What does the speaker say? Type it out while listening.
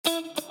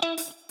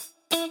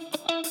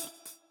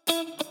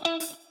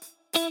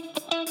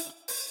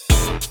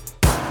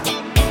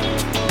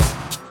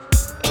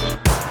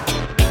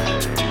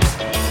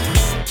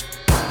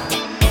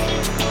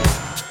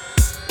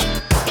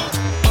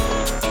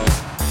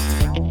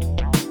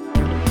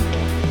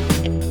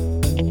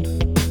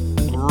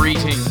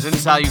and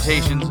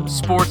salutations,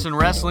 sports and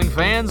wrestling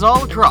fans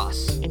all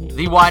across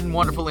the wide and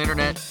wonderful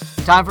internet.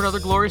 Time for another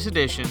glorious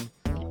edition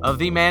of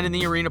the Man in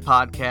the Arena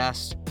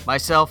podcast.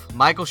 Myself,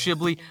 Michael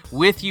Shibley,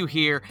 with you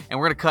here, and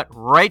we're going to cut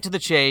right to the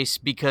chase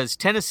because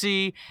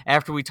Tennessee,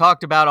 after we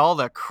talked about all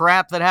the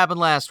crap that happened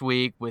last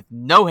week with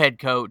no head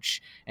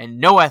coach and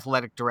no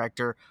athletic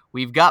director,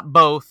 we've got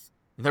both.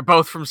 They're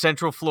both from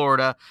Central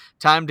Florida.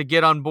 Time to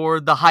get on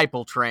board the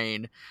Heupel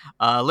Train.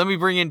 Let me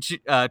bring in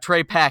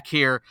Tre Pack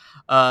here.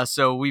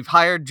 So we've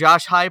hired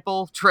Josh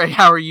Heupel. Tre,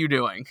 how are you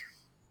doing?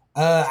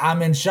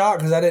 I'm in shock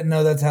because I didn't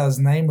know that's how his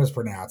name was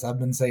pronounced. I've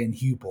been saying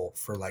Heupel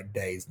for like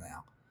days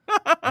now.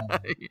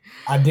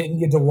 I didn't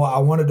get to I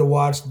wanted to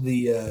watch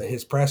the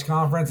his press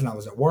conference, and I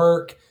was at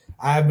work.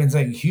 I've been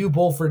saying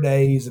Heupel for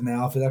days, and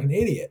now I feel like an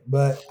idiot.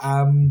 But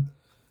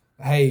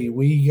hey,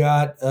 we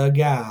got a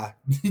guy.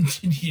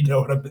 You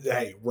know what I mean?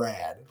 Hey,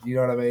 rad. You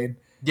know what I mean?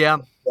 Yeah.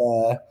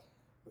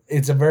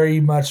 It's a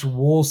very much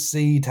we'll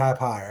see type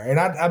hire. And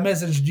I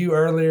messaged you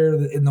earlier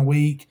in the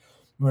week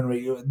when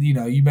you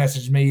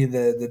messaged me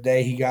the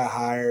day he got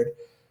hired.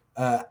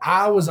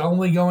 I was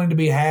only going to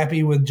be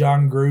happy with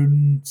John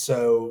Gruden,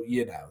 so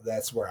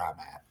that's where I'm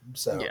at.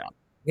 So yeah.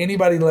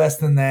 Anybody less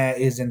than that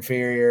is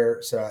inferior.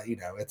 So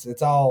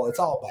it's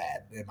all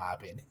bad in my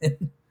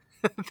opinion.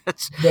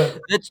 That's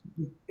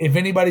if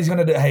anybody's going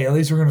to do, hey, at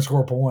least we're going to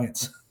score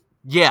points.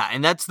 Yeah,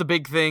 and that's the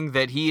big thing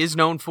that he is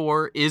known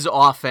for is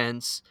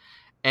offense,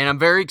 and I'm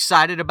very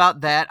excited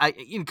about that.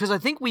 Because I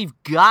think we've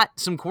got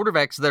some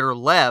quarterbacks that are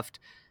left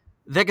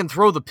that can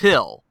throw the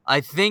pill.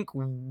 I think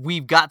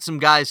we've got some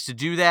guys to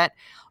do that.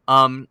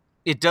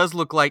 It does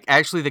look like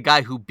actually the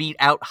guy who beat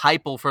out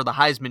Heupel for the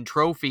Heisman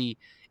Trophy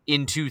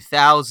in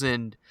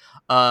 2000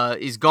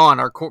 is gone.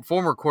 Our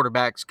former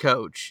quarterback's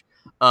coach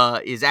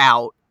is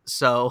out.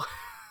 So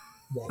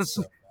that's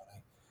so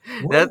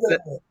funny.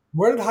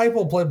 Where did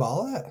Heupel play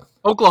ball at?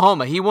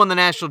 Oklahoma. He won the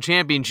national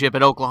championship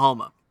at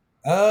Oklahoma.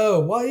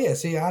 Oh, well, yeah.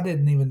 See, I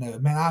didn't even know.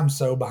 Man, I'm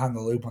so behind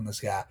the loop on this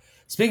guy.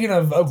 Speaking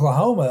of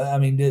Oklahoma, I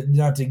mean,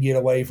 not to get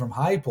away from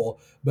Heupel,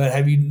 but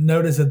have you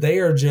noticed that they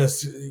are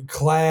just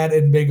clad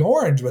in big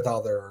orange with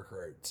all their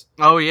recruits?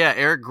 Oh, yeah.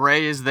 Eric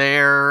Gray is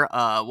there.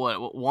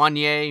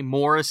 Wanye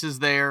Morris is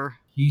there.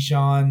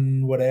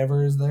 Keyshawn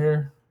whatever is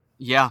there.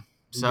 Yeah.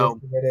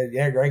 So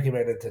Gray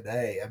committed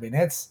today. I mean,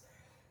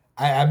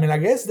 I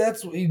guess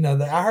that's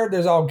I heard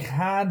there's all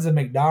kinds of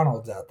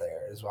McDonald's out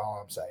there. Is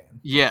all I'm saying.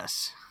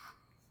 Yes.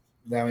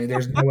 I mean,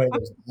 there's no way.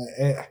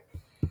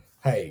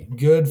 Hey,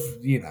 good.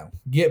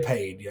 Get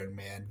paid, young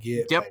man.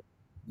 Get paid.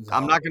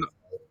 I'm not gonna.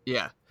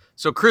 Yeah.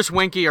 So Chris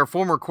Winkie, our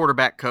former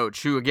quarterback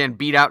coach, who again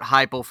beat out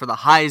Heupel for the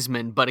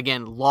Heisman, but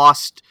again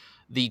lost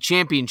the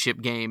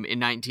championship game in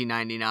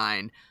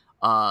 1999.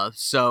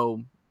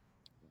 So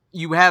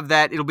you have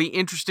that. It'll be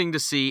interesting to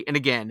see. And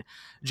again,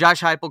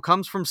 Josh Heupel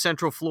comes from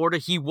Central Florida.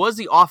 He was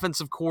the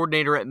offensive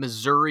coordinator at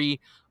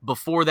Missouri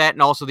before that,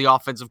 and also the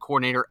offensive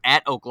coordinator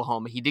at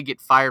Oklahoma. He did get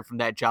fired from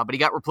that job, but he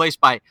got replaced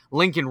by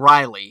Lincoln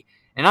Riley.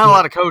 And not a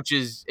lot of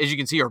coaches, as you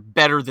can see, are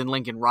better than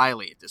Lincoln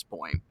Riley at this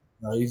point.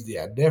 No, he's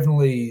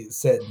definitely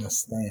setting the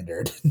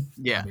standard.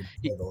 Yeah.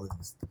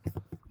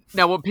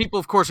 Now, what people,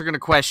 of course, are going to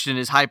question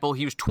is Heupel.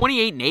 He was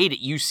 28-8 at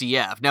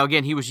UCF. Now,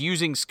 again, he was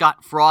using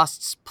Scott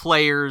Frost's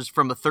players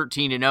from a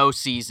 13-0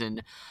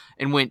 season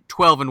and went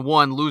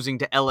 12-1, losing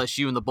to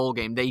LSU in the bowl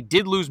game. They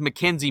did lose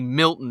Mackenzie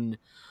Milton,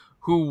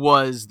 who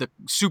was the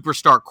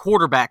superstar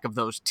quarterback of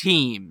those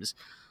teams.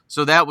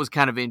 So that was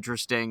kind of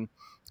interesting.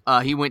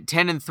 He went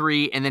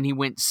 10-3, and then he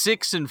went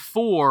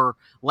 6-4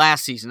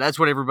 last season. That's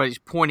what everybody's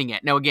pointing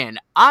at. Now, again,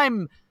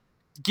 I'm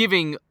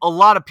giving a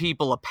lot of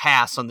people a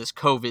pass on this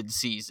COVID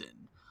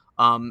season.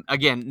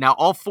 Again, now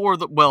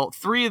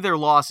three of their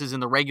losses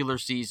in the regular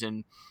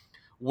season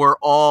were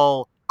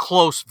all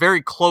close,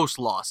 very close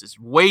losses,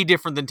 way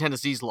different than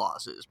Tennessee's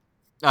losses.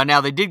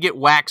 Now, they did get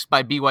waxed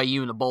by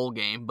BYU in the bowl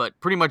game, but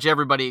pretty much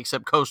everybody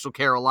except Coastal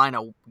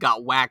Carolina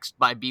got waxed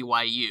by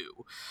BYU.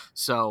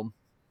 So,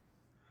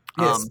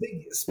 yeah,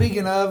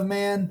 speaking of,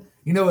 man,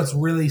 what's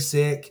really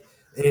sick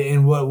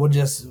and what will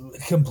just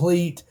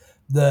complete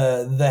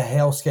the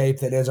hellscape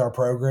that is our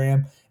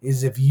program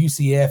is if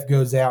UCF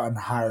goes out and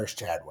hires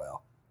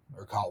Chadwell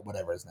or call it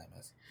whatever his name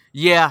is.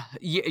 Yeah,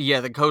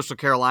 the Coastal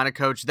Carolina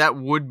coach. That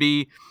would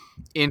be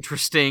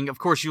interesting. Of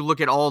course, you look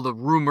at all the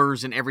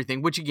rumors and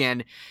everything, which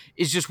again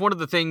is just one of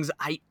the things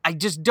I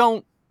just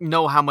don't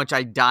know how much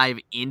I dive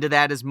into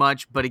that as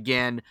much. But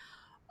again,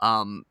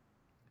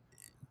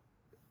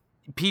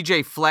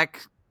 PJ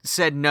Fleck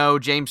said no.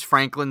 James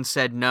Franklin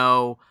said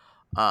no.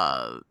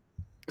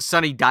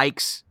 Sonny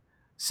Dykes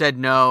said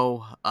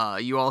no.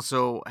 You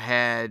also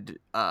had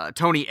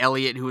Tony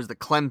Elliott, who was the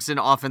Clemson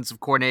offensive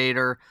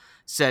coordinator,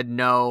 said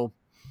no.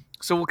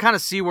 So we'll kind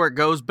of see where it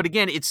goes. But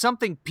again, it's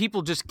something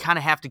people just kind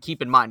of have to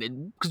keep in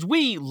mind because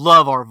we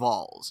love our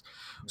Vols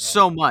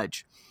so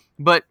much.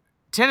 But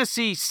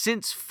Tennessee,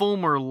 since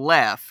Fulmer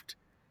left,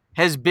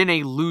 has been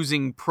a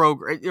losing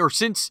program, or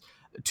since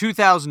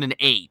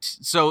 2008.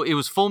 So it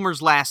was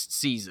Fulmer's last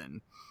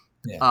season.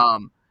 Yeah.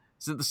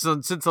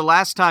 Since the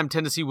last time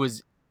Tennessee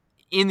was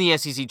in the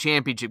SEC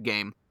championship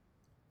game,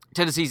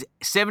 Tennessee's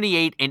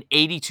 78 and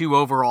 82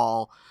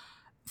 overall,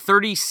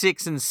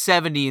 36 and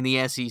 70 in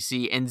the SEC,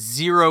 and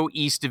 0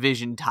 East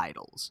Division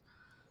titles.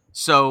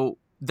 So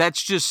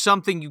that's just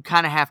something you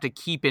kind of have to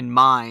keep in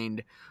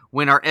mind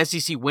when our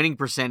SEC winning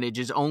percentage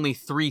is only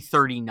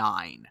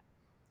 .339.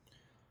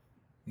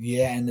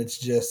 Yeah, and it's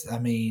just, I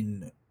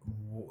mean,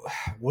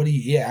 what do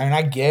you? Yeah, I mean,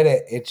 I get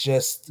it. It's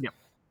just, Yep.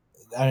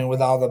 I mean,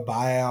 with all the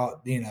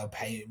buyout,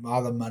 pay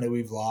all the money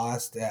we've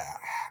lost.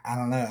 I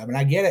don't know. I mean,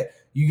 I get it.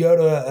 You go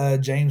to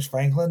James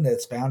Franklin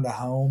that's found a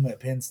home at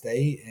Penn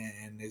State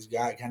and has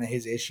got kind of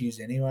his issues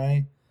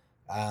anyway.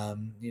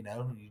 You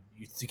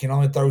can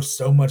only throw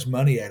so much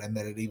money at him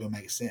that it even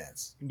makes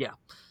sense. Yeah.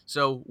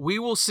 So we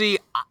will see.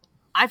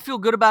 I feel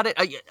good about it.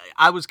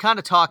 I was kind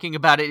of talking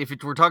about it if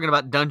we're talking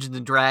about Dungeons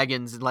and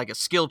Dragons and like a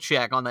skill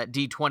check on that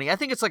D20. I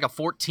think it's like a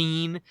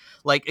 14.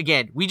 Like,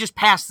 again, we just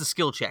passed the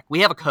skill check.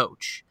 We have a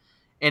coach,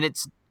 and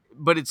it's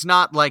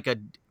not like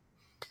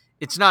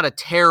it's not a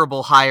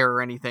terrible hire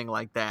or anything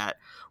like that.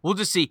 We'll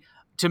just see.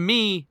 To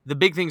me, the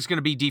big thing is going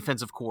to be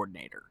defensive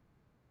coordinator.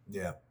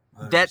 Yeah,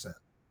 100%.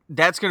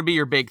 That's going to be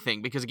your big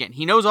thing because, again,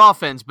 he knows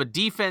offense, but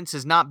defense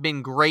has not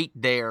been great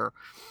there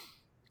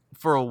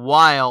for a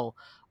while.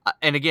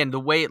 And again, the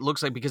way it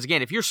looks like, because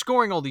again, if you're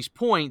scoring all these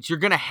points, you're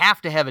going to have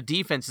a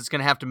defense that's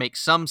going to have to make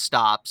some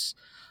stops,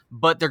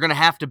 but they're going to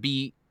have to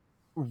be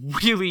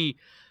really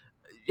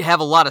have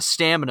a lot of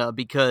stamina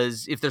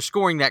because if they're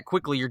scoring that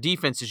quickly, your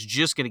defense is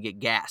just going to get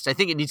gassed. I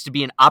think it needs to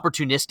be an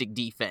opportunistic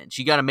defense.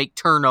 You got to make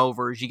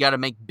turnovers. You got to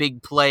make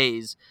big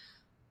plays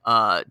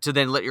to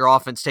then let your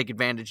offense take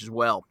advantage as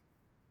well.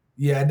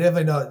 Yeah, I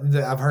definitely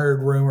know. I've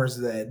heard rumors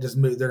that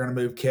they're going to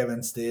move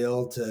Kevin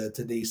Steele to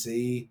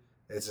DC.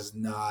 It's just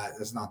not.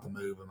 It's not the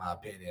move, in my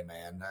opinion,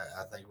 man.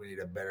 I think we need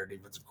a better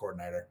defensive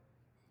coordinator.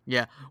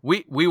 Yeah,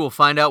 we will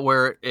find out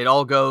where it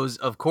all goes,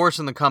 of course,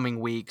 in the coming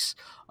weeks.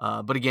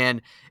 But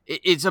again,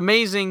 it's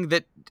amazing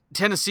that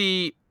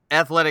Tennessee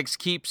athletics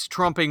keeps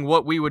trumping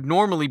what we would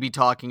normally be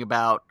talking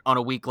about on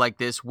a week like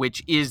this,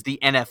 which is the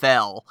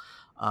NFL.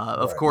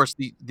 Of course,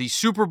 the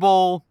Super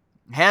Bowl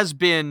has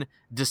been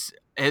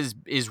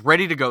is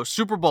ready to go.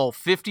 Super Bowl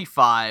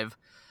 55.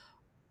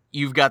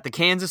 You've got the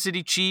Kansas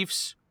City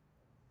Chiefs.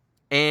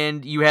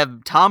 And you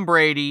have Tom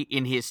Brady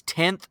in his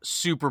 10th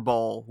Super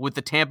Bowl with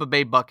the Tampa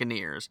Bay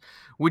Buccaneers,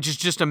 which is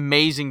just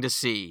amazing to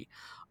see.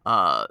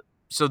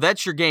 So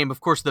that's your game.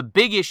 Of course, the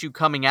big issue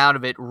coming out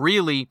of it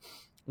really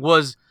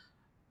was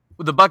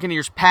the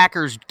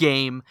Buccaneers-Packers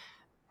game.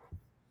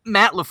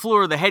 Matt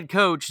LaFleur, the head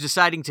coach,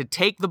 deciding to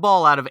take the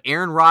ball out of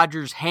Aaron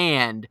Rodgers'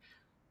 hand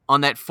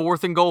on that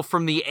 4th and goal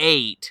from the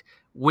 8.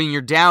 When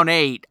you're down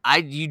 8,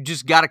 you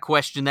just got to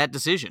question that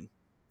decision.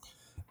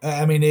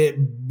 I mean,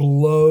 it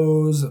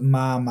blows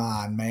my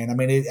mind, man. I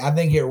mean, I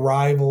think it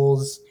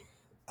rivals,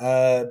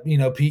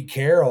 Pete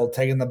Carroll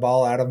taking the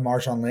ball out of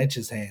Marshawn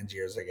Lynch's hands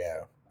years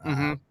ago.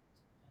 Mm-hmm.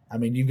 I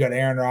mean, you've got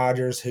Aaron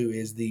Rodgers, who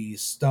is the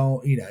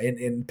stone,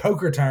 in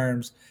poker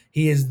terms,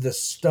 he is the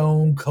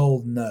stone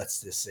cold nuts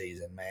this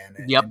season, man.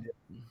 Yep. And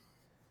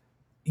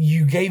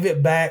you gave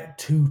it back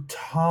to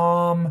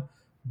Tom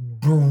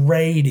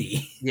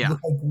Brady. Yeah. Like,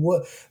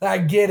 what? I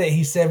get it.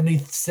 He's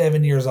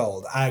 77 years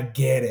old. I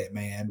get it,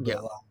 man. But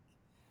yeah.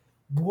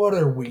 What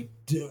are we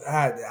doing?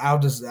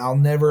 I'll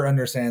never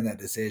understand that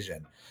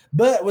decision.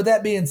 But with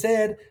that being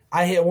said,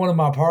 I hit one of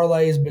my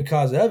parlays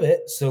because of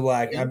it. So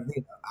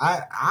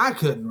I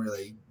couldn't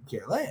really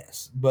care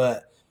less.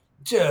 But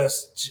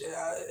just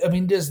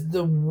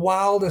the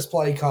wildest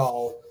play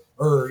call,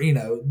 or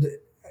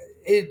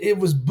it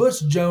was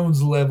Butch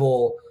Jones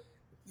level.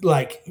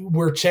 Like,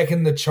 we're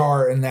checking the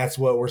chart and that's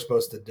what we're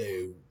supposed to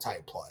do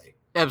type play.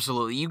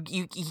 Absolutely.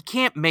 You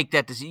can't make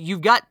that decision.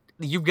 You've got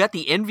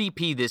the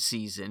MVP this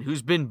season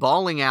who's been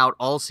balling out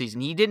all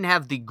season. He didn't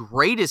have the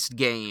greatest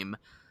game,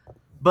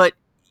 but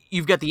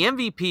you've got the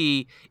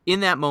MVP in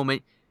that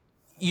moment.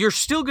 You're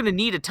still going to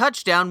need a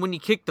touchdown when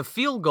you kick the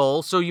field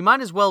goal, so you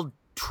might as well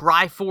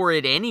try for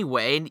it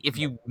anyway. And if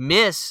you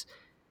miss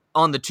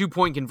on the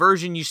 2-point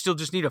conversion, you still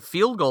just need a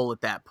field goal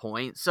at that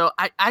point. So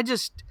I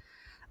just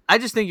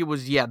think it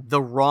was,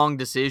 the wrong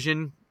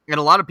decision. And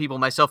a lot of people,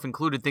 myself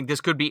included, think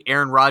this could be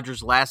Aaron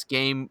Rodgers' last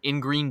game in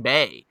Green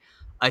Bay.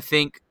 I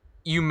think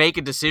you make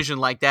a decision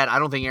like that, I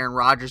don't think Aaron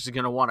Rodgers is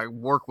going to want to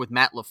work with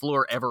Matt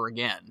LaFleur ever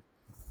again.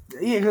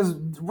 Yeah, because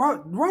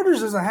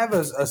Rodgers doesn't have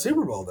a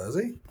Super Bowl, does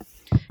he?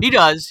 He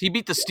does. He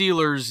beat the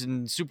Steelers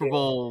in Super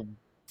Bowl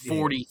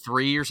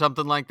 43 or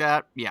something like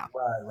that. Yeah.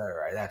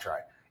 Right. That's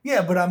right.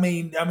 Yeah, but I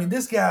mean,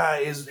 this guy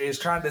is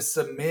trying to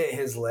cement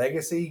his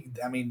legacy.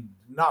 I mean,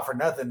 not for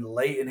nothing,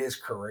 late in his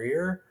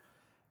career,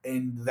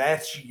 and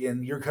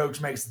your coach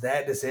makes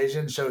that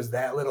decision, shows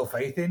that little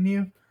faith in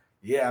you.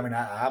 Yeah, I mean,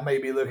 I may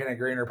be looking at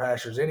greener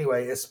pastures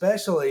anyway,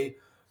 especially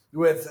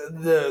with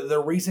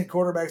the recent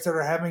quarterbacks that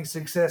are having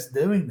success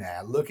doing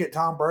that. Look at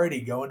Tom Brady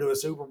going to a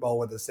Super Bowl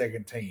with the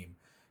second team.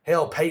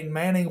 Hell, Peyton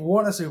Manning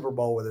won a Super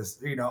Bowl with his,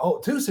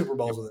 2 Super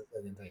Bowls with the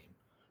second team,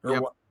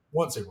 or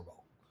one Super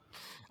Bowl.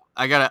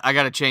 I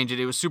gotta change it.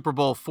 It was Super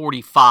Bowl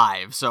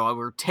 45, so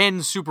we're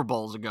 10 Super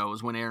Bowls ago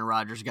is when Aaron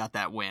Rodgers got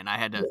that win. I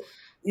had to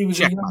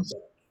check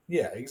myself.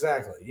 Yeah,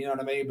 exactly. You know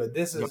what I mean? But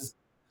this Yep.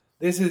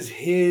 is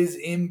his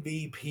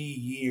MVP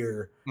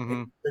year, and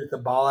Hmm. he took the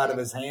ball out of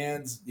his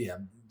hands. Yeah,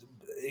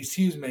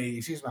 excuse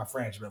my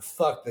French, but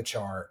fuck the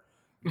chart.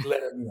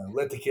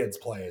 Let the kids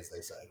play, as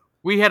they say.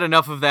 We had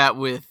enough of that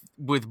with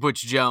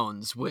Butch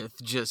Jones,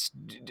 with just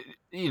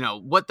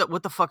what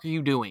the fuck are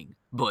you doing,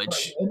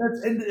 Butch?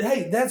 And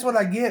hey, that's what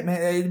I get,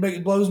 man.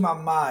 It blows my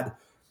mind.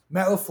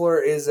 Matt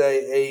LaFleur is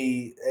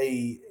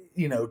a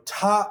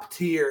top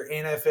tier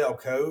NFL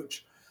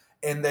coach,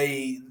 and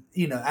I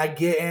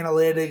get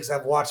analytics.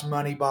 I've watched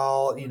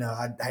Moneyball.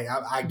 I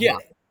Yeah, get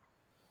it,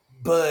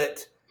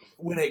 but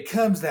when it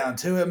comes down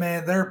to it,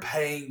 man, they're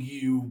paying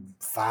you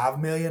 $5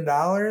 million.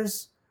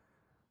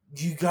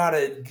 You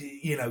gotta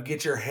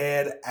get your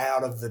head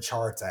out of the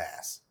chart's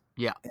ass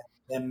yeah,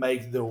 and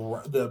make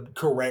the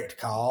correct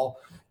call,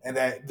 and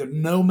that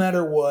no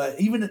matter what,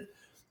 even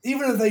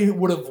if they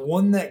would have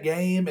won that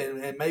game,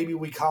 and maybe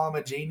we call him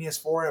a genius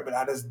for it, but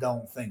I just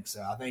don't think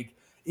so. I think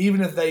even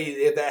if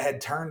that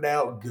had turned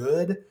out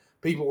good,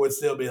 people would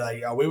still be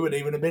like, oh, we wouldn't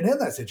even have been in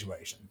that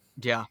situation.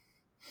 yeah.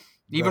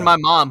 Even But my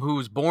mom, who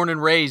was born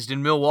and raised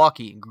in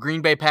Milwaukee,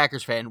 Green Bay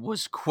Packers fan,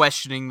 was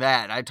questioning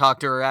that. I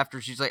talked to her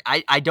after. She's like,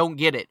 I don't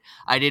get it.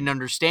 I didn't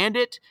understand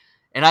it,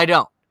 and I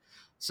don't.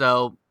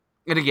 So,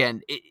 and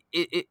again,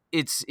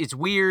 it's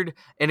weird.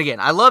 And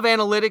again, I love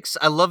analytics.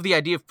 I love the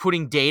idea of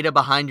putting data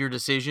behind your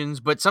decisions,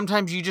 but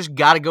sometimes you just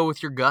got to go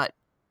with your gut.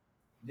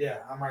 yeah,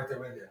 I'm right there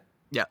with you.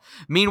 Yeah.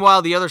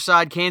 Meanwhile, the other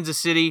side, Kansas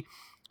City,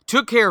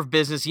 took care of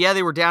business. Yeah,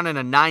 they were down in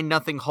a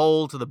 9-0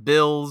 hole to the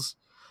Bills.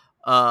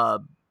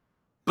 But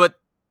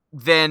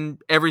then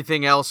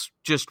everything else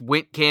just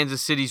went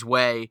Kansas City's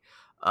way,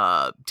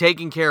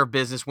 taking care of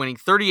business, winning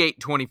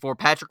 38-24.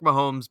 Patrick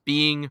Mahomes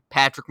being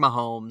Patrick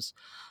Mahomes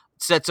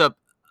sets up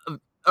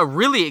a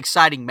really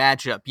exciting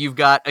matchup. You've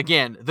got,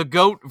 again, the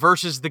GOAT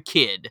versus the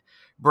kid,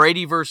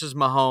 Brady versus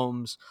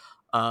Mahomes.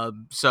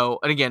 And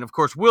again, of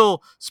course,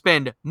 we'll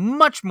spend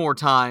much more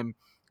time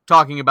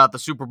talking about the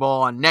Super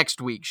Bowl on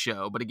next week's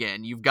show. But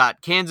again, you've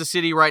got Kansas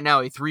City right now,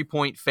 a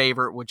 3-point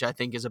favorite, which I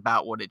think is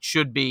about what it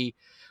should be.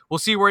 We'll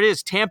see where it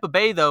is. Tampa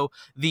Bay, though,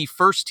 the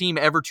first team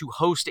ever to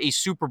host a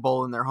Super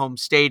Bowl in their home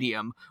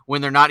stadium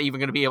when they're not even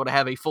going to be able to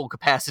have a full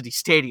capacity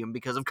stadium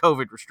because of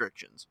COVID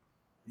restrictions.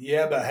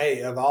 Yeah, but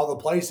hey, of all the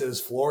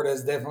places, Florida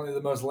is definitely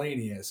the most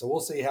lenient. So we'll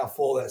see how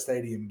full that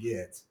stadium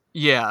gets.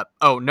 Yeah.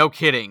 Oh, no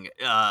kidding.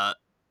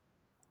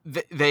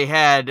 They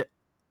had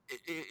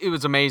it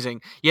was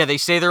amazing. Yeah, they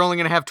say they're only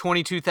going to have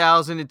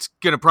 22,000. It's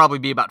going to probably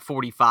be about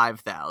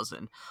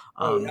 45,000.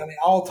 Hey, I mean,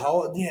 all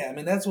told, yeah. I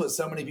mean, that's what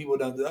so many people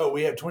don't do. Oh,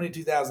 we have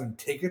 22,000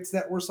 tickets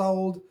that were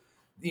sold.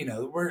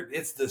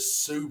 It's the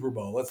Super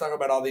Bowl. Let's talk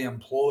about all the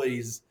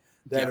employees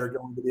that Yeah. are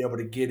going to be able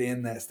to get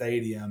in that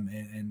stadium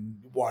and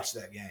watch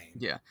that game.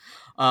 Yeah.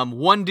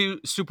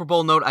 One Super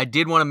Bowl note I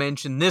did want to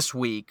mention this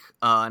week,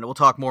 and we'll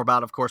talk more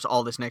about, of course,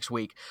 all this next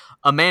week.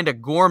 Amanda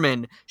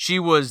Gorman, she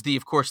was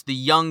of course, the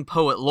young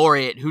poet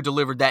laureate who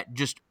delivered that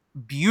just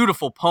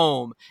beautiful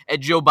poem at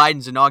Joe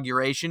Biden's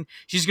inauguration.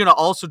 She's going to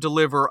also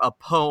deliver a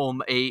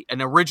poem,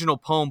 an original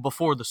poem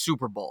before the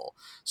Super Bowl.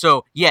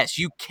 So, yes,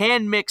 you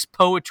can mix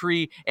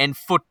poetry and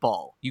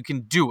football. You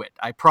can do it.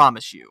 I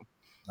promise you.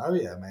 Oh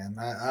yeah, man.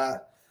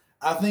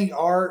 I think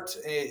art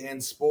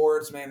and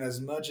sports, man, as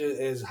much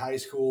as high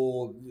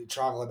school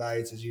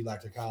troglodytes, as you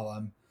like to call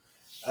them,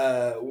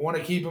 want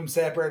to keep them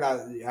separate.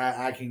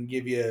 I can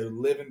give you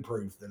living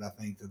proof that I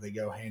think that they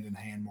go hand in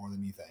hand more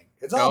than you think.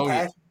 It's all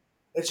Yeah. passion.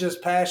 It's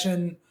just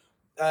passion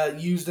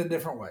used in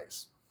different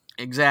ways.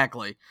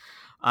 Exactly.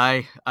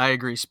 I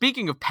agree.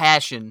 Speaking of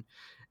passion,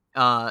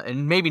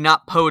 and maybe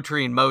not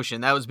poetry in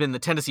motion, that has been the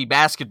Tennessee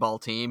basketball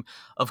team.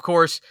 Of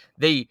course,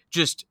 they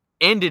just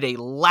ended a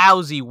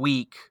lousy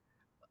week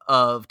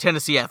of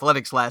Tennessee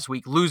athletics last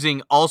week,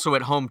 losing also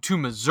at home to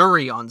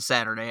Missouri on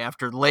Saturday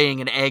after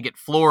laying an egg at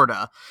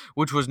Florida,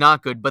 which was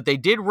not good. But they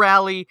did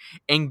rally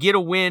and get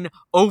a win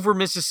over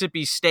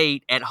Mississippi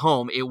State at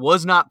home. It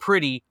was not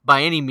pretty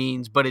by any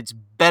means, but it's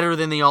better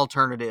than the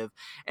alternative,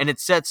 and it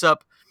sets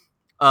up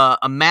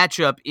a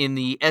matchup in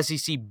the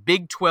SEC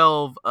Big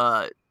 12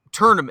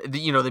 tournament,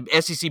 the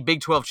SEC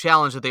Big 12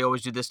 Challenge that they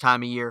always do this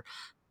time of year,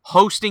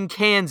 hosting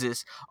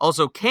Kansas.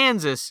 Also,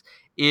 Kansas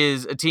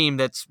is a team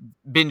that's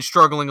been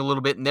struggling a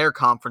little bit in their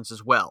conference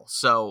as well.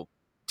 So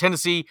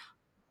Tennessee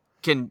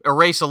can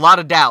erase a lot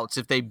of doubts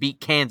if they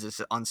beat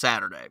Kansas on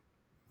Saturday.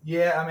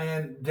 Yeah, I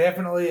mean,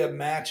 definitely a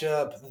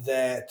matchup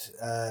that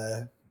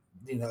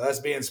us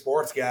being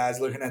sports guys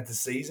looking at the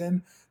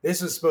season,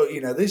 this was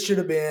this should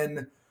have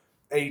been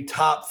a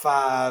top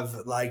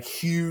 5 like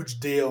huge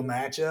deal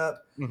matchup.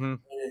 Mm-hmm.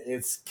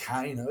 It's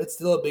it's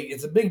still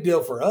it's a big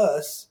deal for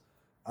us.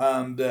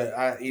 That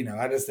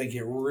I just think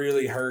it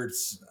really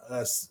hurts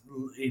us,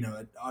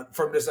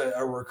 from just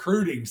a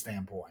recruiting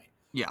standpoint.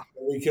 Yeah.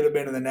 We could have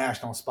been in the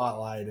national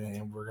spotlight,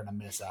 and we're going to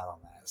miss out on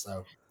that.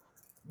 So,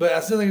 but I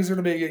still think it's going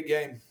to be a good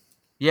game.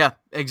 Yeah,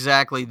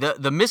 exactly.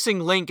 The missing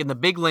link and the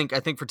big link,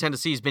 I think, for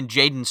Tennessee has been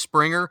Jaden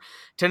Springer.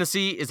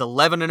 Tennessee is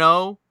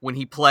 11-0 when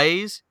he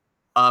plays.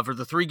 For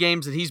the 3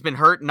 games that he's been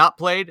hurt and not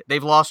played,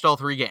 they've lost all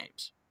 3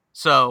 games.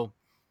 So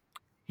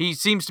he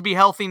seems to be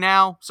healthy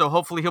now, so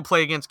hopefully he'll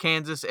play against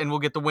Kansas, and we'll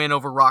get the win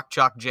over Rock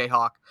Chalk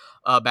Jayhawk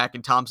back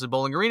in Thompson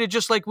Bowling Arena,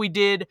 just like we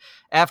did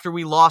after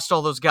we lost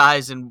all those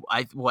guys in,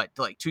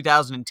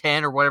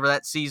 2010 or whatever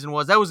that season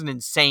was. That was an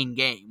insane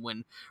game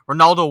when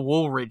Ronaldo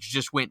Woolridge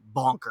just went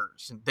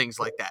bonkers and things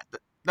like that.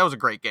 That was a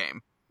great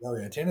game. Oh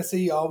yeah,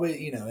 Tennessee always,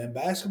 in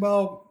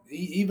basketball,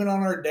 even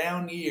on our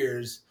down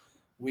years,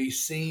 we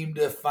seem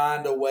to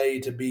find a way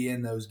to be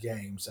in those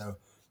games. So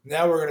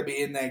now we're going to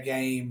be in that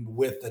game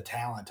with the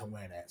talent to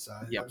win it. So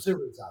Yep. I'm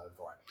super excited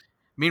for it.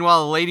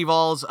 Meanwhile, the Lady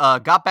Vols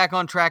got back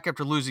on track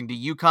after losing to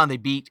UConn. They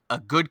beat a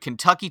good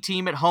Kentucky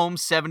team at home,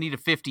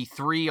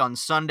 70-53 on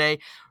Sunday.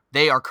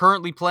 They are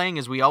currently playing,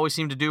 as we always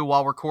seem to do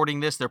while recording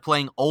this, they're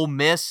playing Ole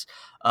Miss.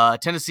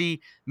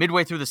 Tennessee,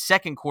 midway through the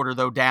second quarter,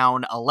 though,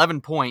 down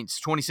 11 points,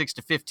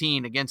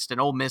 26-15 against an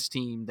Ole Miss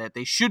team that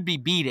they should be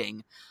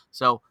beating.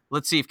 So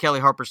let's see if Kelly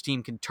Harper's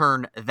team can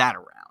turn that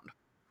around.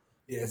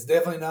 Yeah, it's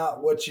definitely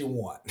not what you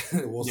want.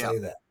 We'll say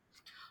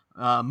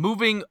that.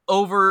 Moving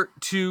over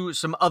to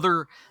some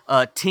other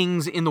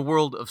things in the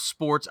world of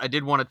sports, I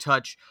did want to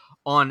touch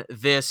on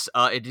this.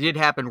 It did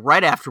happen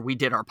right after we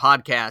did our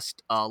podcast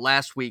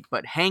last week,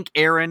 but Hank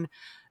Aaron,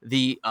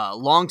 the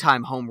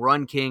longtime home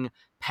run king,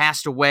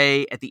 passed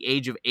away at the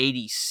age of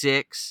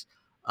 86.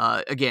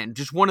 Again,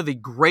 just one of the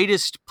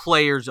greatest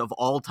players of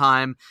all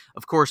time.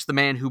 Of course, the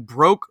man who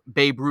broke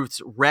Babe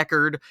Ruth's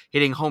record,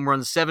 hitting home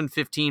run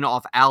 715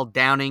 off Al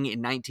Downing in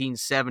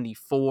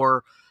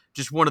 1974.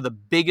 Just one of the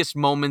biggest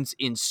moments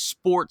in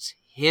sports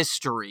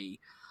history,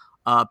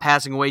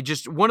 passing away.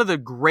 Just one of the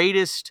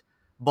greatest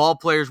ball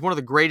players, one of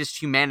the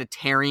greatest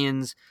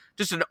humanitarians,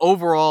 just an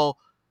overall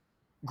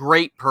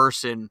great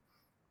person,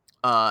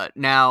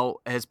 now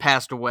has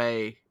passed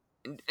away.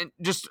 And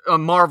just a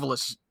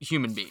marvelous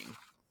human being.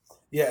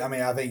 Yeah, I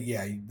mean, I think,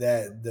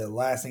 that the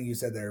last thing you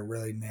said there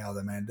really nailed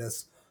it, man.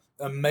 Just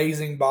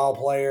amazing ball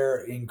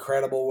player,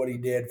 incredible what he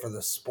did for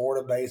the sport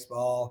of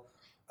baseball.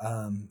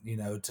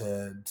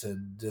 To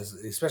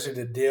just, especially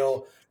to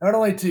deal, not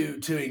only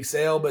to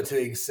excel, but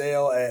to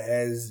excel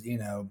as,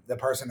 the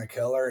person of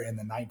color in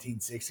the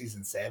 1960s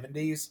and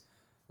 70s.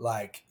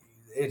 Like,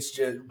 it's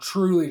just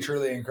truly,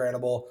 truly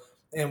incredible,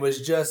 and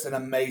was just an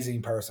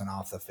amazing person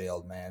off the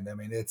field, man. I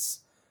mean, it's,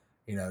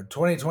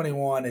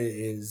 2021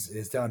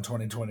 is telling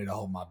 2020 to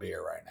hold my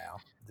beer right now.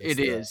 It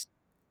is.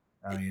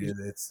 I mean,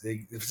 it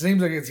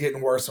seems like it's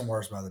getting worse and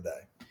worse by the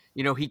day.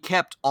 He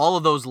kept all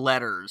of those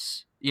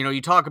letters.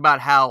 You talk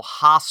about how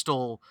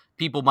hostile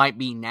people might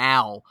be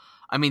now.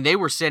 I mean, they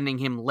were sending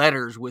him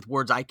letters with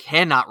words I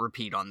cannot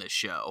repeat on this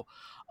show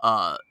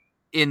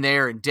in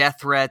there, and death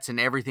threats and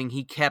everything.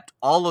 He kept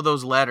all of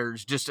those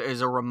letters just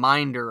as a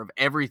reminder of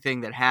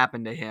everything that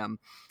happened to him.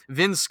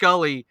 Vin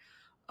Scully,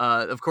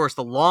 of course,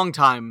 the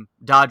longtime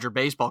Dodger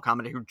baseball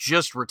commentator who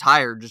just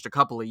retired just a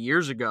couple of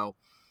years ago,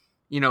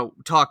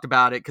 talked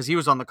about it because he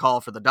was on the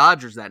call for the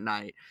Dodgers that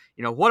night.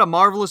 What a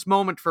marvelous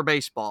moment for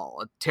baseball.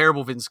 A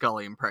terrible Vin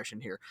Scully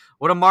impression here.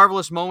 What a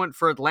marvelous moment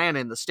for Atlanta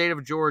and the state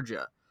of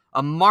Georgia.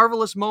 A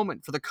marvelous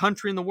moment for the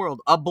country and the world.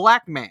 A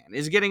black man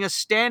is getting a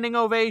standing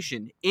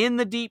ovation in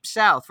the Deep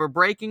South for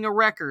breaking a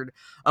record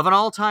of an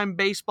all-time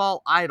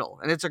baseball idol.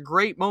 And it's a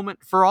great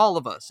moment for all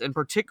of us, and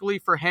particularly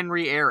for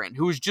Henry Aaron,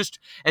 who was just,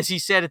 as he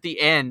said at the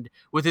end,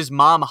 with his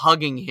mom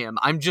hugging him,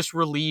 I'm just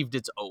relieved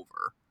it's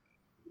over.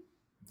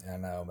 I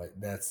know, but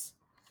that's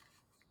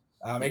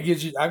it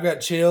gives you. I've got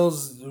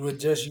chills with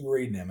just you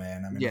reading it,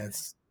 man. I mean,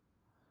 that's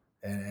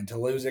and to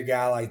lose a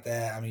guy like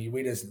that. I mean,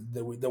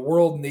 the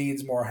world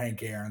needs more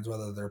Hank Aaron's,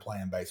 whether they're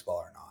playing baseball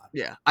or not.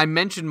 Yeah, I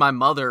mentioned my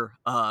mother.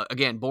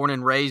 Again, born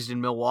and raised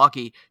in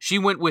Milwaukee. She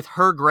went with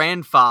her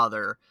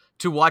grandfather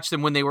to watch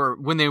them when they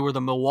were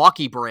the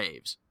Milwaukee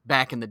Braves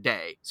back in the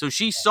day. So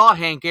she saw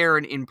Hank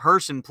Aaron in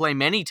person play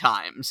many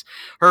times.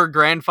 Her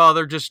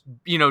grandfather just,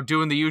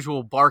 doing the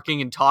usual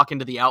barking and talking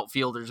to the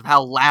outfielders of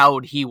how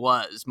loud he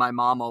was, my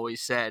mom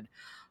always said.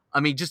 I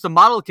mean, just the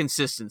model of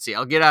consistency.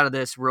 I'll get out of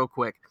this real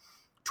quick.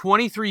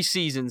 23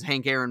 seasons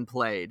Hank Aaron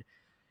played.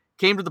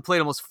 Came to the plate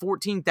almost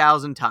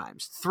 14,000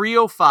 times.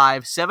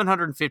 305,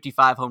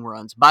 755 home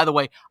runs. By the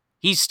way,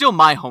 he's still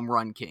my home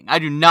run king. I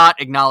do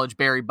not acknowledge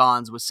Barry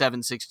Bonds with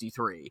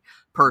 763,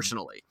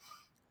 personally.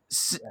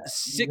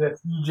 You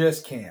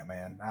just can't,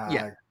 man.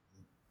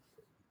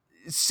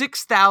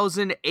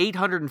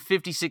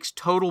 6,856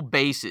 total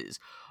bases.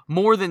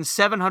 More than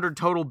 700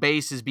 total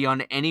bases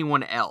beyond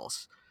anyone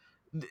else.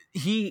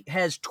 He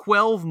has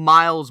 12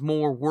 miles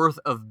more worth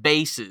of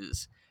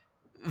bases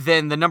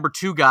than the number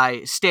 2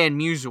 guy, Stan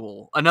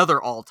Musial,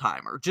 another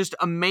all-timer. Just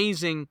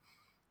amazing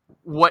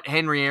what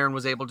Henry Aaron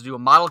was able to do. A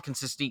model of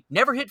consistency.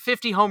 Never hit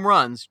 50 home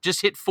runs,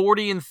 just hit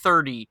 40 and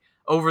 30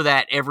 over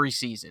that every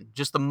season.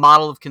 Just the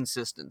model of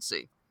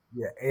consistency.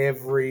 Yeah,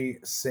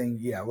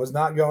 was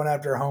not going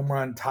after home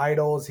run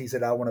titles. He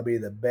said, I want to be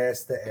the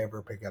best to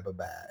ever pick up a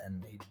bat,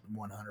 and he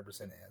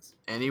 100% is.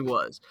 And he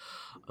was.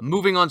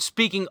 Moving on,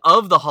 speaking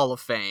of the Hall of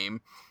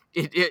Fame,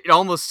 it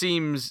almost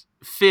seems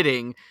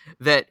fitting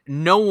that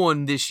no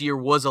one this year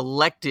was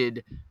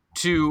elected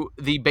into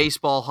the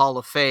Baseball Hall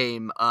of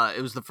Fame.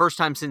 It was the first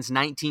time since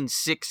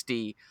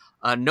 1960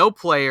 no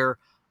player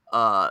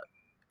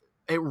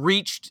it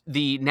reached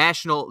the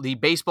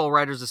Baseball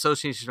Writers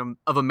Association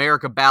of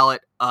America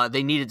ballot.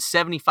 They needed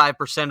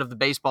 75% of the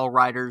baseball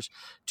writers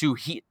to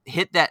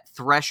hit that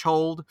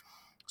threshold.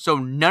 So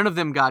none of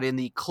them got in.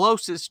 The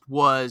closest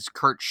was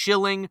Curt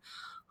Schilling,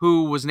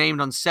 who was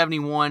named on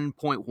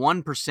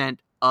 71.1%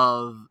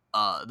 of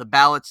the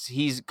ballots.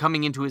 He's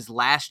coming into his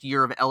last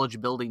year of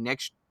eligibility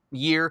next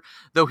year,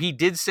 though he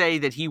did say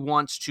that he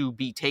wants to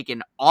be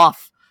taken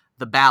off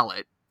the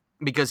ballot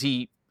because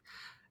and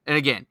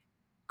again,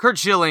 Curt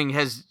Schilling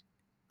has,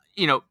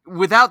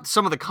 without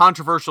some of the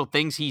controversial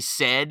things he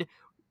said,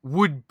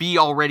 would be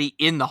already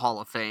in the Hall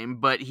of Fame,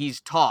 but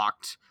he's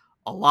talked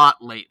a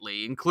lot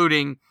lately,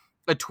 including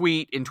a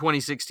tweet in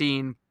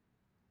 2016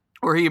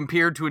 where he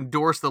appeared to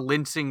endorse the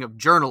lynching of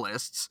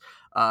journalists,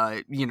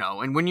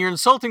 and when you're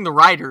insulting the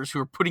writers who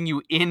are putting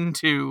you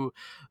into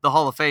the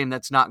Hall of Fame,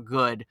 that's not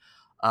good.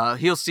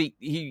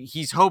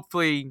 He's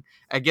hopefully,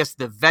 I guess,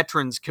 the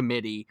Veterans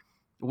Committee,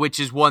 which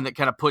is one that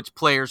kind of puts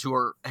players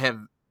who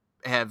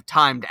have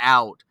timed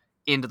out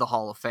into the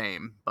Hall of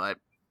Fame. But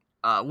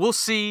we'll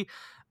see.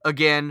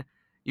 Again,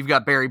 you've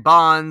got Barry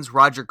Bonds,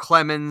 Roger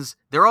Clemens.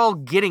 They're all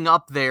getting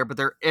up there, but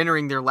they're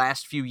entering their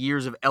last few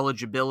years of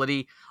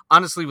eligibility.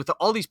 Honestly, with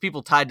all these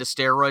people tied to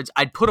steroids,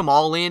 I'd put them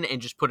all in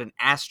and just put an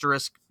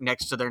asterisk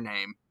next to their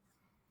name.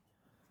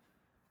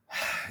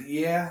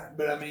 Yeah,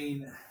 but I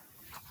mean,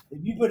 if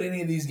you put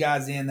any of these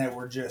guys in that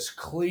were just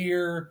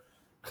clear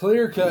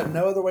cut,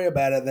 no other way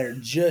about it, they're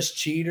just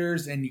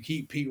cheaters, and you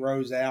keep Pete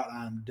Rose out,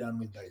 I'm done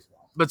with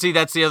baseball. But see,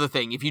 that's the other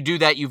thing. If you do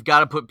that, you've got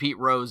to put Pete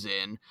Rose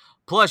in.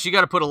 Plus, you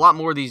got to put a lot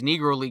more of these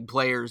Negro League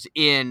players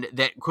in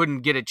that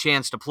couldn't get a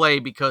chance to play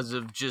because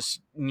of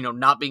just,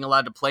 not being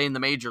allowed to play in the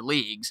major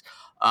leagues.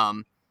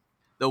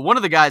 Though one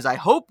of the guys I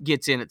hope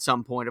gets in at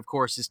some point, of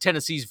course, is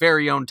Tennessee's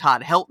very own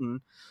Todd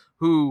Helton,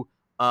 who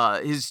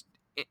is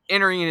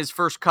entering in his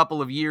first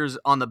couple of years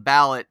on the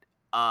ballot.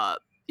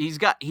 He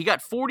got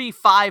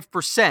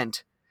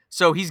 45%,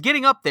 so he's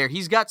getting up there.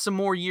 He's got some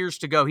more years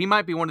to go. He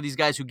might be one of these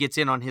guys who gets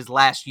in on his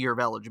last year of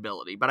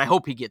eligibility, but I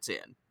hope he gets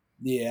in.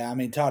 Yeah, I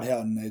mean, Todd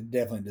Helton is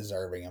definitely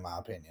deserving, in my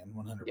opinion,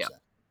 100%. Yeah.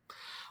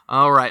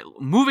 All right,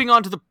 moving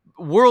on to the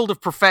world of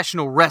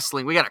professional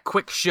wrestling. We got a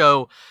quick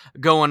show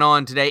going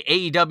on today.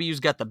 AEW's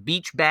got the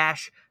Beach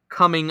Bash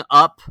coming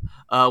up,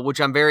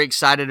 which I'm very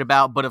excited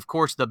about. But, of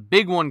course, the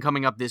big one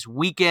coming up this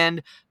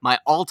weekend, my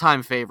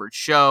all-time favorite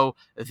show,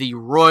 the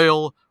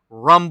Royal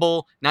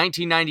Rumble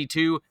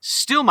 1992.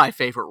 Still my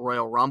favorite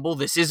Royal Rumble.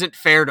 This isn't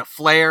fair to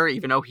Flair,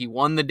 even though he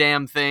won the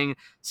damn thing.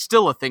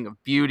 Still a thing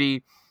of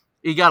beauty.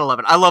 You gotta love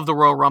it. I love the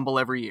Royal Rumble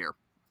every year.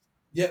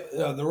 Yeah,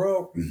 the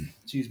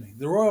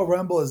Royal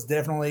Rumble is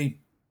definitely,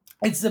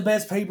 it's the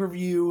best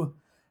pay-per-view,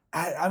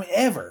 I mean,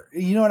 ever.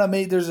 You know what I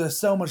mean? There's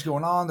so much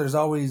going on. There's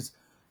always,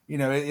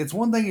 it's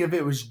one thing if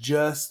it was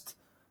just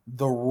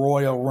the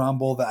Royal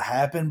Rumble that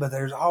happened, but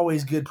there's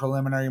always good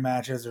preliminary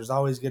matches. There's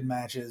always good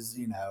matches.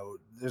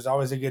 There's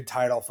always a good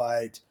title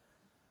fight.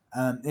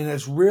 And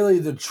it's really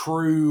the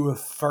true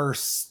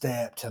first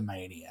step to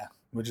Mania,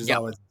 which is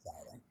always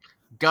exciting.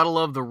 Gotta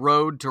love the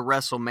road to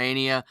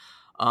WrestleMania.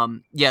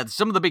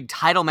 Some of the big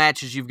title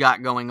matches you've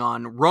got going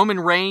on. Roman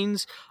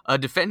Reigns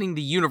defending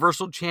the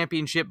Universal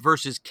Championship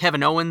versus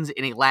Kevin Owens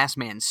in a last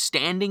man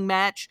standing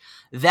match.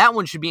 That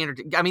one should be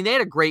entertaining. I mean, they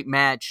had a great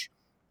match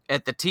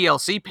at the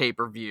TLC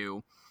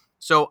pay-per-view,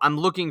 so I'm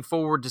looking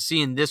forward to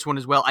seeing this one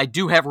as well. I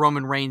do have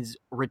Roman Reigns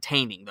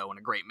retaining, though, in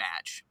a great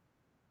match.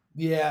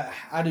 Yeah,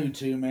 I do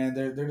too, man.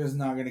 They're just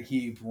not going to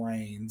keep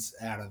Reigns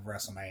out of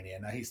WrestleMania.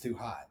 No, he's too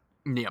hot.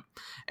 Yep.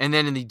 And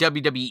then in the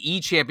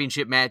WWE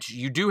Championship match,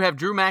 you do have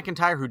Drew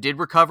McIntyre, who did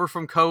recover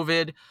from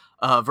COVID,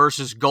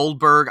 versus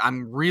Goldberg.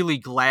 I'm really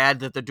glad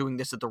that they're doing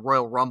this at the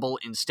Royal Rumble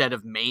instead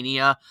of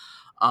Mania.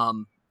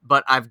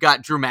 But I've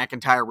got Drew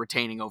McIntyre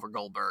retaining over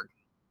Goldberg.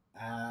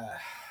 I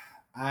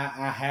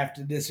have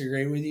to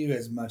disagree with you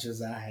as much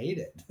as I hate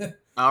it.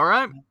 All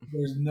right.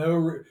 There's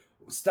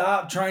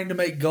stop trying to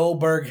make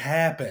Goldberg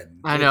happen.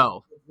 I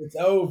know. It's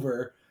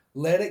over.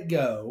 Let it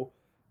go.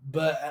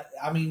 But,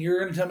 I mean, you're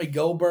going to tell me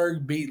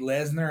Goldberg beat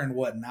Lesnar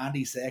in,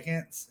 90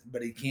 seconds,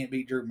 but he can't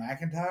beat Drew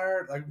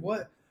McIntyre? Like,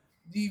 what?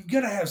 You've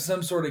got to have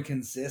some sort of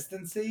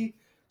consistency.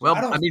 Well,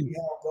 I don't see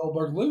how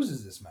Goldberg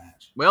loses this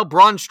match. Well,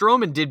 Braun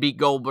Strowman did beat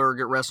Goldberg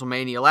at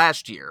WrestleMania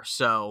last year,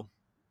 so.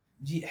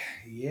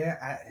 Yeah.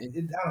 I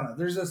don't know.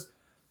 There's this.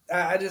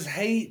 I just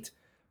hate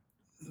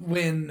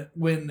when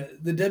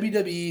the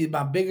WWE,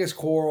 my biggest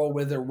quarrel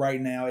with it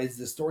right now is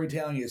the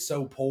storytelling is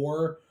so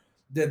poor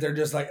that they're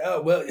just like,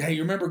 oh, well, hey,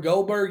 you remember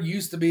Goldberg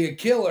used to be a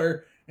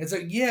killer? It's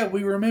like, yeah,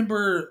 we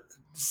remember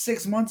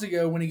 6 months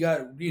ago when he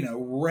got,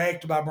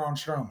 wrecked by Braun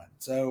Strowman.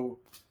 So,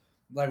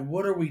 like,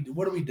 what are we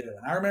doing?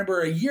 I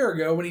remember a year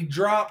ago when he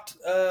dropped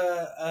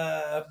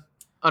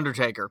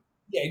Undertaker.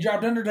 Yeah, he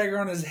dropped Undertaker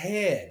on his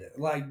head.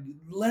 Like,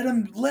 let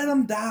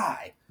him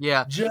die.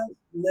 Yeah. Just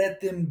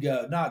let them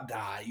go. Not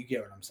die. You get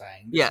what I'm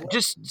saying?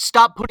 Just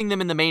stop putting them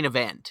in the main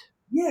event.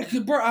 Yeah, because,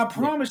 bro, I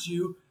promise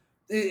you,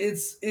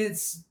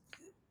 it's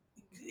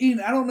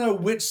I don't know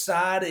which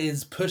side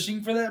is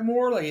pushing for that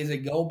more. Like, is it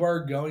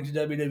Goldberg going to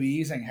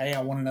WWE saying, "Hey,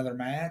 I want another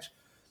match,"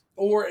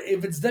 or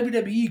if it's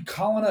WWE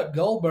calling up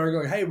Goldberg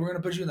like, "Hey, we're going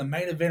to put you in the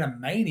main event of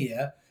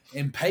Mania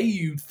and pay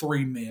you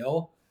 $3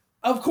 million."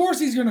 Of course,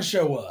 he's going to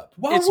show up.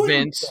 Why It's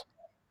wouldn't Vince.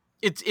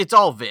 It's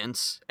all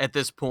Vince at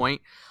this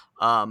point.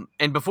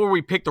 And before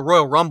we pick the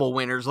Royal Rumble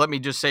winners, let me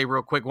just say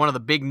real quick, one of the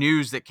big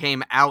news that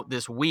came out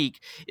this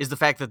week is the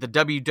fact that the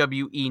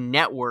WWE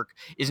Network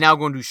is now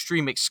going to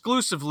stream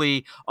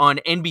exclusively on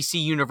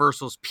NBC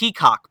Universal's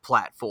Peacock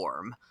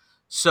platform.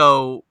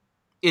 So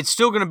it's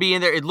still going to be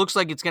in there. It looks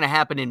like it's going to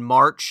happen in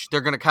March.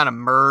 They're going to kind of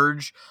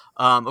merge.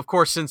 Of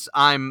course, since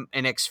I'm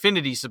an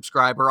Xfinity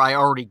subscriber, I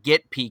already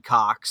get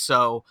Peacock.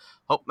 So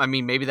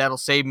maybe that'll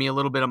save me a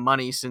little bit of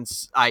money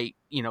since I,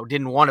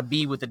 didn't want to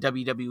be with the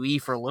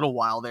WWE for a little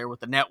while there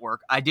with the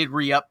network. I did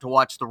re-up to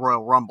watch the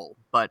Royal Rumble,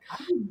 but I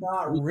did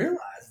not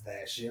realize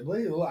that,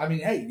 Shibley. Well, I mean,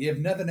 hey, if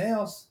nothing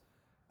else,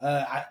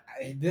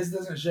 this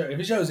doesn't show. If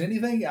it shows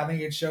anything, I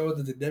think it showed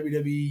that the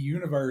WWE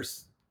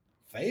universe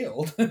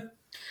failed.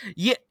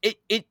 yeah,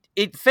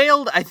 it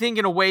failed, I think,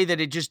 in a way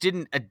that it just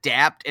didn't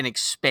adapt and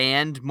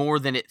expand more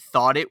than it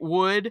thought it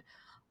would.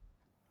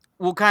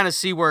 We'll kind of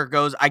see where it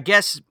goes.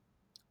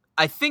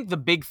 I think the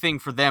big thing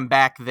for them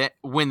back then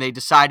when they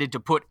decided to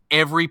put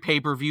every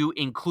pay-per-view,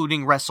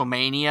 including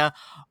WrestleMania,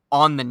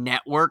 on the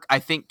network, I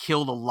think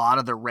killed a lot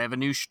of the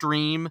revenue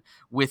stream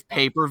with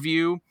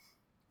pay-per-view.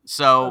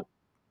 So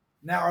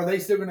now, are they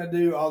still going to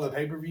do all the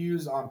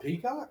pay-per-views on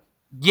Peacock?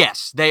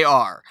 yes, they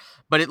are.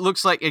 But it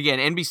looks like, again,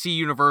 NBC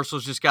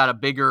Universal's just got a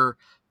bigger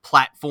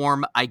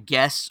platform, I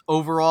guess,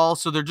 overall.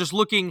 So they're just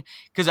looking,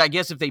 because I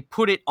guess if they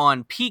put it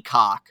on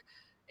Peacock,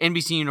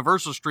 NBC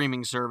Universal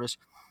streaming service,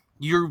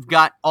 you've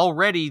got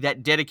already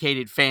that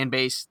dedicated fan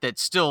base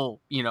that's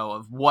still,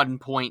 of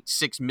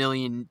 1.6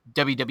 million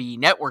WWE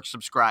Network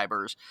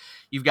subscribers.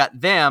 You've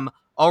got them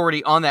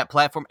already on that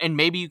platform, and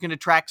maybe you can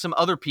attract some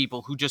other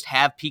people who just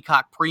have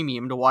Peacock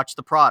Premium to watch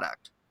the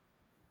product.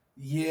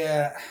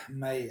 Yeah,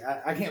 mate,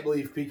 I can't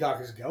believe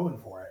Peacock is going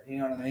for it. You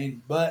know what I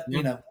mean? But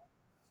Yep.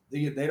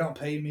 they don't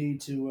pay me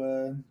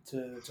to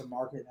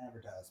market and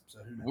advertise. So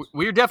who knows?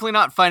 We're definitely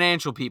not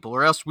financial people,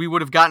 or else we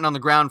would have gotten on the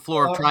ground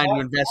floor of trying to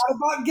invest. I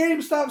bought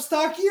GameStop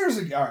stock years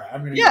ago. All right,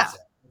 I'm going to Yeah,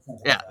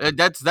 get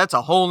yeah, that's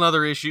a whole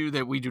nother issue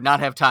that we do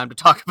not have time to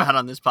talk about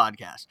on this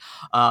podcast.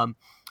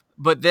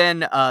 But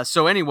then,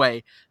 so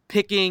anyway,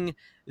 picking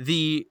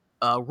the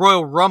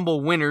Royal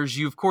Rumble winners,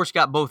 you of course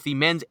got both the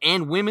men's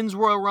and women's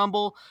Royal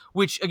Rumble,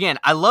 which again,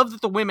 I love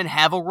that the women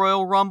have a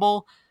Royal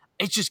Rumble.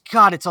 It's just,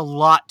 God, it's a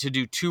lot to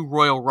do 2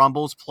 Royal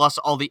Rumbles plus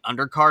all the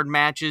undercard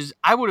matches.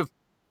 I would have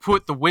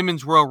put the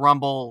women's Royal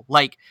Rumble,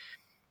 like,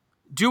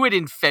 do it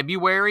in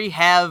February,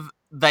 have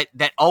that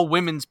all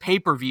women's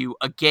pay-per-view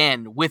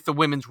again with the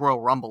women's Royal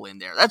Rumble in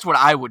there. That's what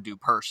I would do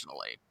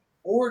personally.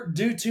 Or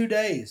do 2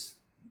 days.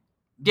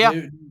 Yeah.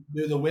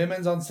 Do the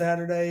women's on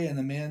Saturday and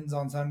the men's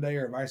on Sunday,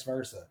 or vice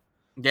versa.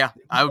 Yeah,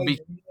 I would be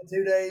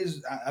 2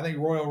 days. I think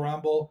Royal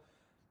Rumble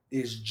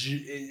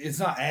it's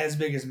not as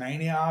big as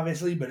Mania,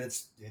 obviously, but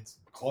it's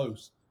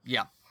close.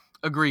 Yeah,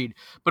 agreed.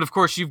 But of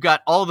course, you've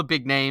got all the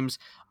big names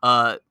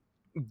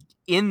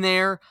in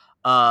there,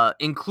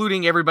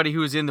 including everybody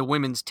who is in the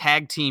women's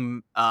tag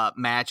team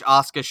match: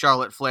 Asuka,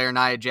 Charlotte Flair,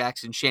 Nia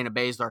Jackson, Shayna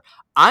Baszler.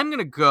 I'm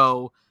gonna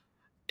go.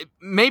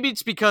 Maybe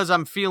it's because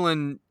I'm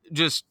feeling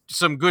just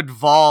some good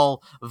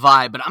Vol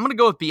vibe, but I'm going to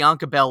go with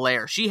Bianca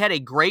Belair. She had a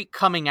great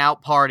coming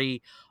out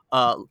party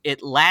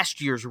at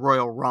last year's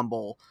Royal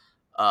Rumble,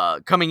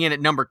 coming in at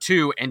number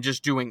 2 and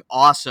just doing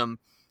awesome.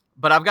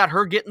 But I've got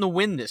her getting the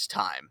win this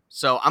time.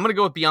 So I'm going to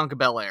go with Bianca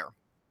Belair.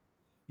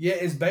 Yeah,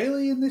 is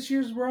Bayley in this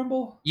year's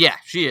Rumble? Yeah,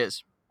 she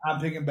is. I'm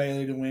picking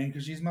Bayley to win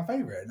because she's my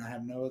favorite, and I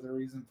have no other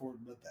reason for it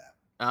but that.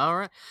 All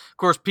right. Of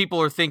course,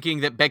 people are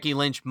thinking that Becky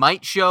Lynch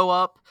might show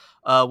up.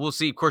 We'll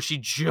see. Of course, she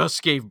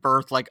just gave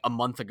birth like a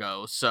month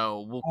ago,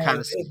 so we'll kind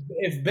of see.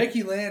 If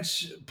Becky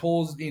Lynch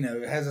pulls,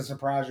 has a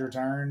surprise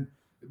return,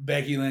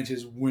 Becky Lynch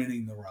is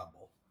winning the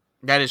Rumble.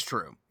 That is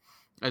true.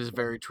 That is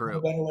very true.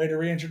 No better way to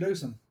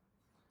reintroduce him.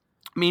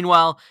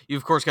 Meanwhile, you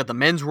of course got the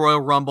men's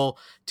Royal Rumble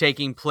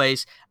taking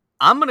place.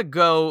 I'm going to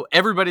go,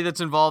 everybody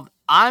that's involved,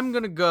 I'm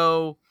going to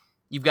go,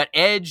 you've got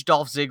Edge,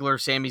 Dolph Ziggler,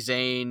 Sami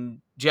Zayn,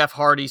 Jeff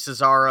Hardy,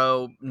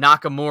 Cesaro,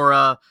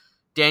 Nakamura,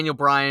 Daniel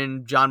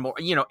Bryan, John Moore,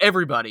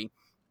 everybody.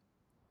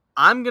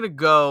 I'm going to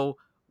go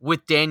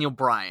with Daniel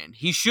Bryan.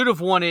 He should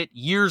have won it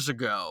years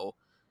ago,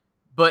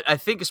 but I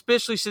think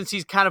especially since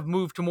he's kind of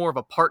moved to more of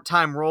a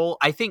part-time role,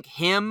 I think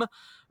him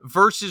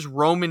versus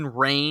Roman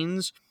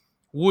Reigns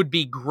would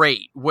be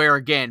great, where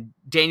again,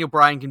 Daniel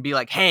Bryan can be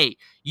like, hey,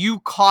 you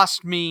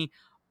cost me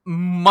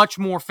much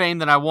more fame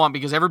than I want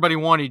because everybody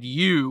wanted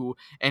you,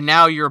 and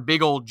now you're a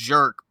big old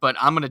jerk, but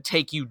I'm going to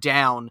take you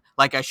down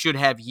like I should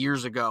have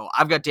years ago.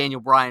 I've got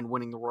Daniel Bryan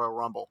winning the Royal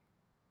Rumble.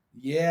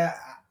 Yeah,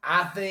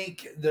 I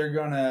think they're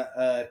going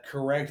to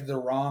correct the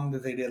wrong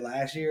that they did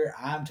last year.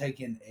 I'm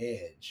taking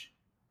Edge.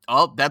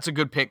 Oh, that's a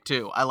good pick,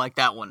 too. I like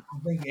that one. I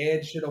think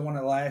Edge should have won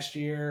it last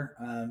year.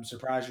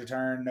 Surprise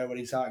return.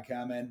 Nobody saw it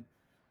coming.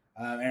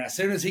 And as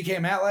soon as he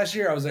came out last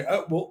year, I was like,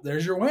 oh, well,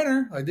 there's your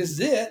winner. Like, this is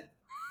it.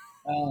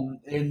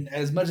 And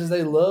as much as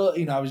they love,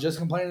 I was just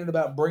complaining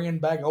about bringing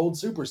back old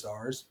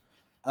superstars.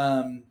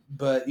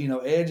 But,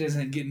 Edge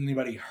isn't getting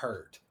anybody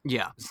hurt.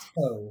 Yeah.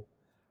 So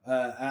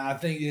I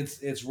think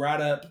it's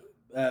right up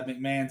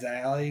McMahon's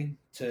alley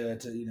to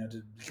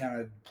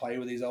kind of play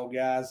with these old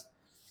guys.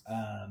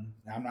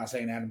 I'm not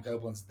saying Adam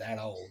Copeland's that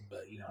old,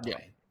 but you know what I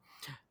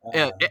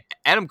mean.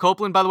 Adam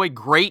Copeland, by the way,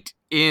 great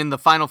in the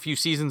final few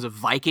seasons of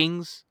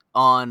Vikings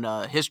on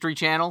History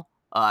Channel.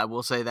 I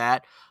will say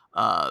that.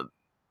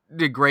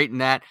 Did great in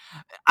that.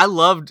 I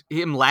loved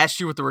him last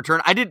year with the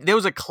return. There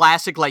was a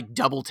classic like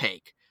double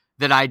take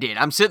that I did.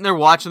 I'm sitting there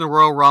watching the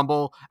Royal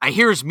Rumble. I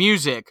hear his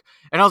music,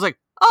 and I was like,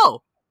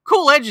 "Oh,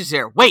 cool, Edge is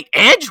there." Wait,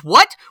 Edge?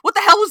 What? What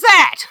the hell was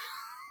that?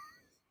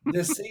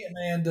 To see it,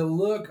 man, the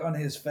look on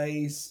his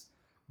face,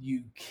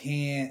 you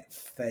can't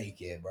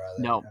fake it, brother.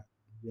 No.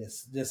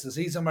 Just to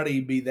see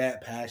somebody be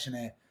that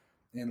passionate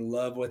and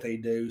love what they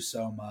do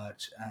so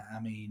much. I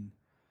mean,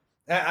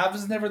 I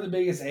was never the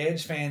biggest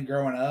Edge fan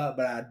growing up,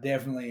 but I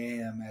definitely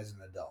am as an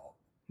adult.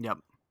 Yep.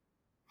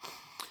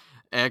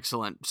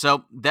 Excellent.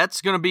 So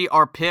that's going to be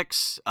our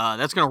picks.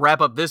 That's going to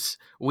wrap up this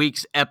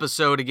week's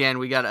episode. Again,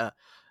 we got a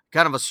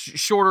kind of a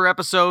shorter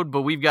episode,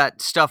 but we've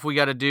got stuff we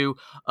got to do.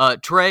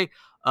 Tre,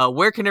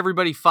 where can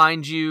everybody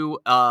find you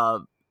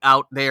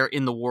out there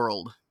in the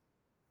world?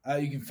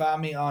 You can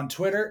find me on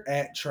Twitter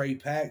at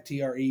TrePack,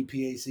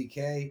 TREPACK.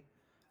 You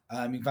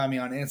can find me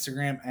on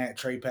Instagram at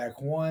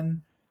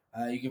TrePack1.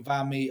 You can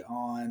find me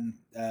on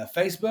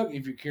Facebook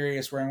if you're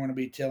curious where I'm going to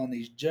be telling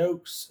these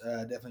jokes.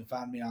 Definitely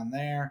find me on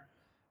there.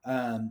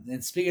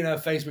 And speaking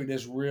of Facebook,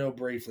 just real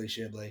briefly,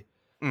 Shibley,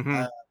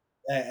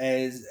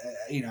 as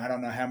I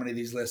don't know how many of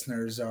these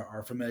listeners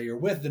are familiar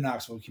with the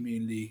Knoxville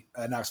community,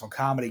 Knoxville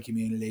comedy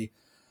community.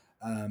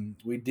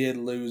 We did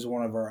lose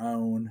one of our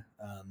own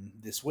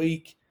this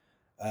week,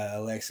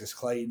 Alexis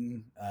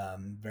Clayton,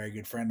 very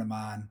good friend of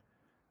mine.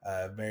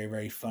 Very,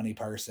 very funny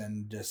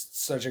person, just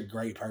such a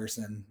great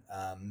person.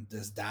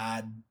 Just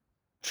died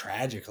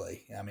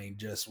tragically. I mean,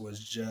 I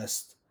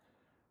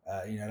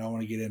don't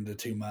want to get into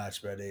too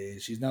much, but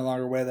she's no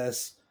longer with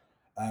us.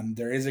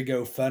 There is a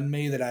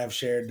GoFundMe that I've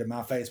shared to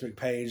my Facebook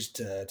page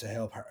to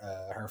help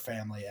her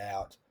family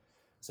out.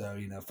 So,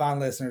 fine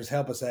listeners,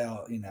 help us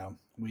out.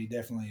 We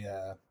definitely,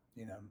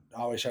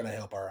 always try to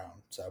help our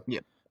own. So,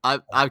 yeah.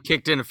 I've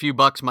kicked in a few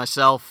bucks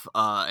myself,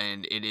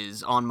 and it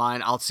is on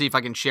mine. I'll see if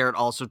I can share it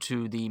also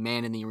to the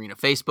Man in the Arena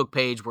Facebook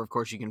page, where, of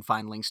course, you can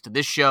find links to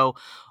this show.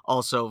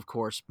 Also, of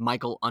course,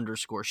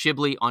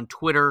 Michael_Shibley on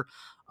Twitter,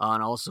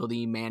 and also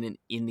the Man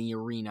in the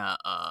Arena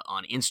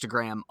on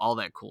Instagram, all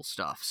that cool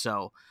stuff.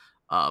 So,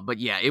 but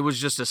yeah, it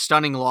was just a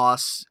stunning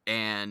loss,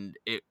 and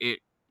it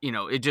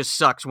just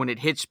sucks when it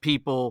hits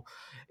people.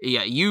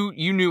 Yeah, you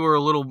knew her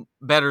a little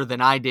better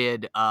than I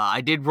did.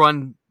 I did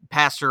run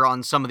past her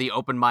on some of the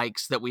open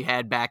mics that we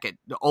had back at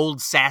the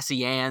old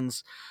Sassy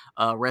Ann's.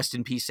 Rest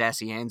in peace,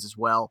 Sassy Ann's as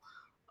well.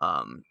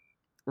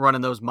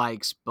 Running those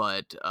mics,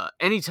 but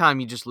anytime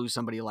you just lose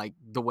somebody like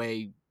the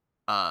way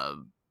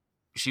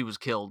she was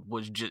killed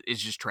is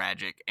just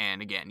tragic.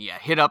 And again, yeah,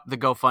 hit up the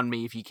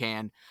GoFundMe if you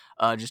can,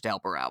 just to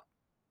help her out.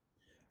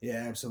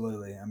 Yeah,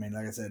 absolutely. I mean,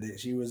 like I said,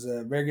 she was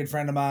a very good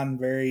friend of mine,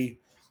 very,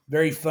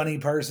 very funny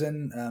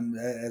person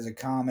as a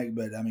comic,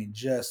 but I mean,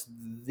 just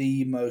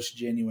the most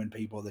genuine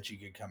people that you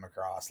could come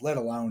across, let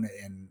alone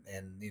in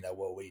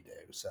what we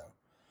do. So,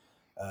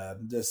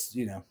 just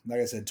like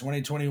I said,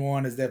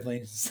 2021 is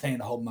definitely saying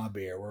hold my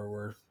beer.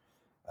 We're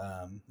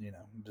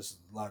just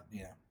a lot,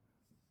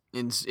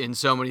 in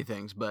so many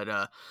things.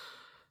 But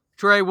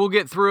Tre, we'll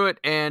get through it,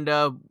 and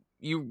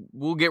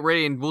we'll get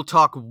ready, and we'll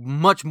talk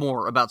much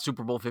more about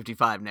Super Bowl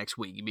 55 next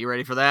week. You be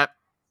ready for that?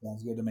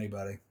 Sounds good to me,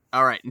 buddy.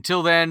 All right.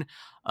 Until then,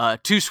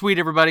 too sweet,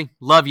 everybody.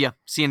 Love you.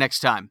 See you next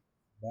time.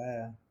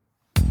 Bye.